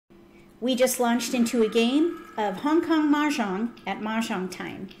We just launched into a game of Hong Kong Mahjong at Mahjong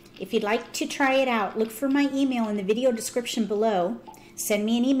time. If you'd like to try it out, look for my email in the video description below. Send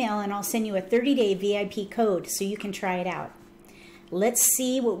me an email and I'll send you a 30-day VIP code so you can try it out. Let's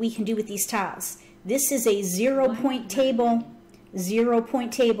see what we can do with these tiles. This is a 0-point table.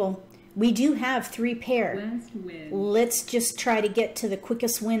 0-point table. We do have 3 pair. Let's just try to get to the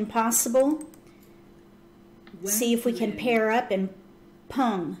quickest win possible. See if we can pair up and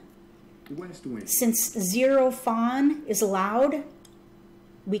pung. Since 0 fawn is allowed,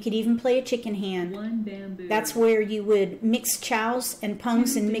 we could even play a chicken hand. That's where you would mix chows and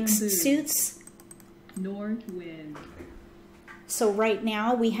pungs and mix suits. North wind. So right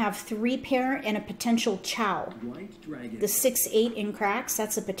now we have 3 pair and a potential chow. The 6-8 in cracks,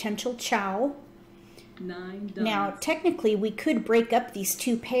 that's a potential chow. 9 dots. Now technically we could break up these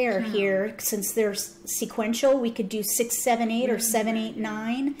 2 pair here since they're sequential. We could do 6-7-8 or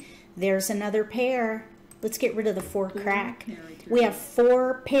 7-8-9. There's another pair. Let's get rid of the 4 crack. We have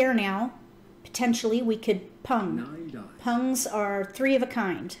 4 pair now. Potentially we could pung. Pungs are 3 of a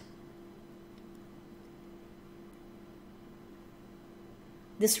kind.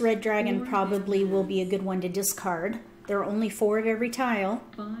 This red dragon probably will be a good one to discard. There are only 4 of every tile.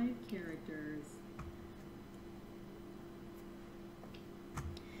 5 characters.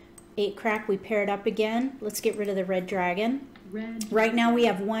 8 crack, we paired up again. Let's get rid of the red dragon. Right now we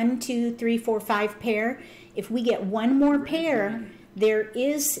have 1, 2, 3, 4, 5 pair. If we get 1 more pair, there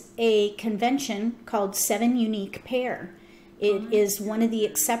is a convention called 7 unique pair. It is one of the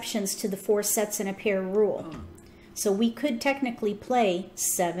exceptions to the 4 sets in a pair rule. So we could technically play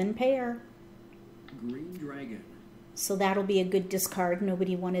 7 pair. Green dragon. So that'll be a good discard.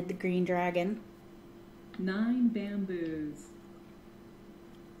 Nobody wanted the green dragon. 9 bamboos.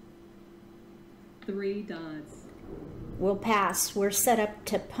 3 dots. We'll pass. We're set up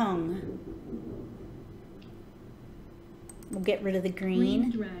to pung. We'll get rid of the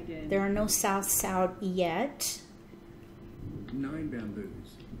green. Dragon. There are no souths out yet. 9 bamboos.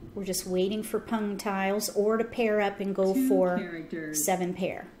 We're just waiting for pung tiles or to pair up and go 2 for characters. 7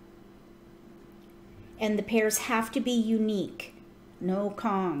 pair. And the pairs have to be unique. No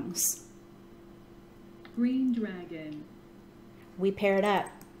Kongs. Green dragon. We paired up.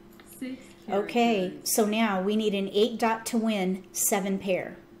 6 characters. Okay, so now we need an 8 dot to win 7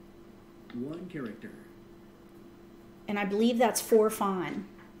 pair. 1 character. And I believe that's 4 fawn.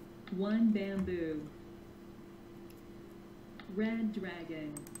 1 bamboo. Red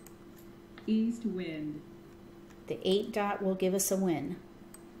dragon. East wind. The 8 dot will give us a win.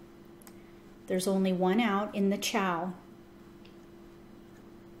 There's only 1 out in the chow.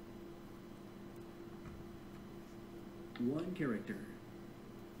 One character.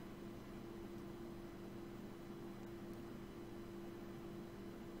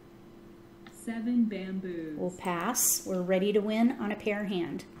 Seven bamboos. We'll pass. We're ready to win on a pair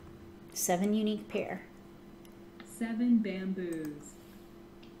hand. 7 unique pair. 7 bamboos.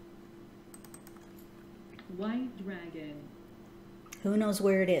 White dragon. Who knows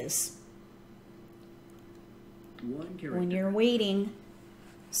where it is? 1 character. When you're waiting,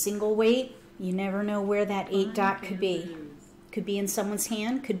 single wait, you never know where that 8 dot could be. Could be in someone's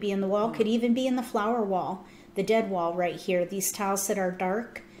hand, could be in the wall, could even be in the flower wall, the dead wall right here. These tiles that are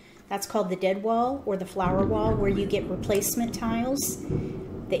dark, that's called the dead wall or the flower wall where you get replacement tiles.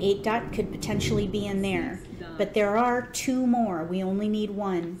 The 8 dot could potentially be in there. But there are 2 more. We only need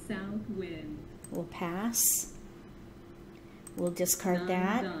 1. South wind. We'll pass. We'll discard 9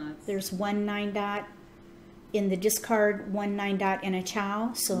 that. dots. There's 1 9 dot in the discard, 1 9 dot in a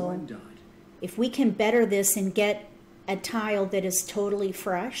chow. So 1 dot. if we can better this and get a tile that is totally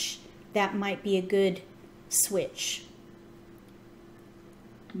fresh, that might be a good switch.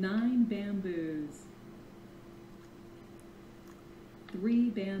 9 bamboos. 3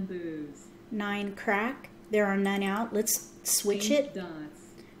 bamboos. 9 crack. There are none out. Let's switch 8 it. dots.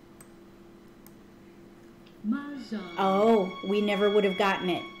 Mahjong. Oh, we never would have gotten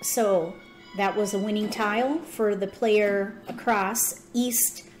it. So that was a winning tile for the player across.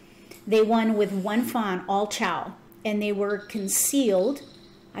 East, they won with 1 fawn, all chow. And they were concealed.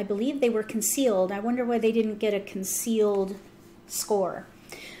 I believe they were concealed. I wonder why they didn't get a concealed score.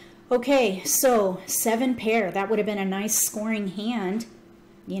 Okay, so 7 pair. That would have been a nice scoring hand.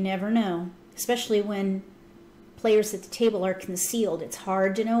 You never know. Especially when players at the table are concealed. It's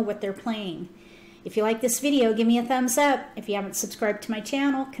hard to know what they're playing. If you like this video, give me a thumbs up. If you haven't subscribed to my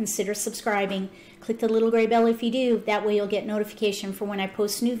channel, consider subscribing. Click the little gray bell if you do. That way you'll get notification for when I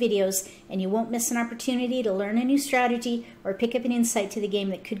post new videos and you won't miss an opportunity to learn a new strategy or pick up an insight to the game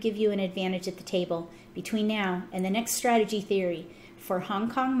that could give you an advantage at the table between now and the next strategy theory. for Hong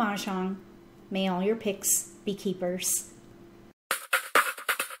Kong Mahjong. May all your picks be keepers.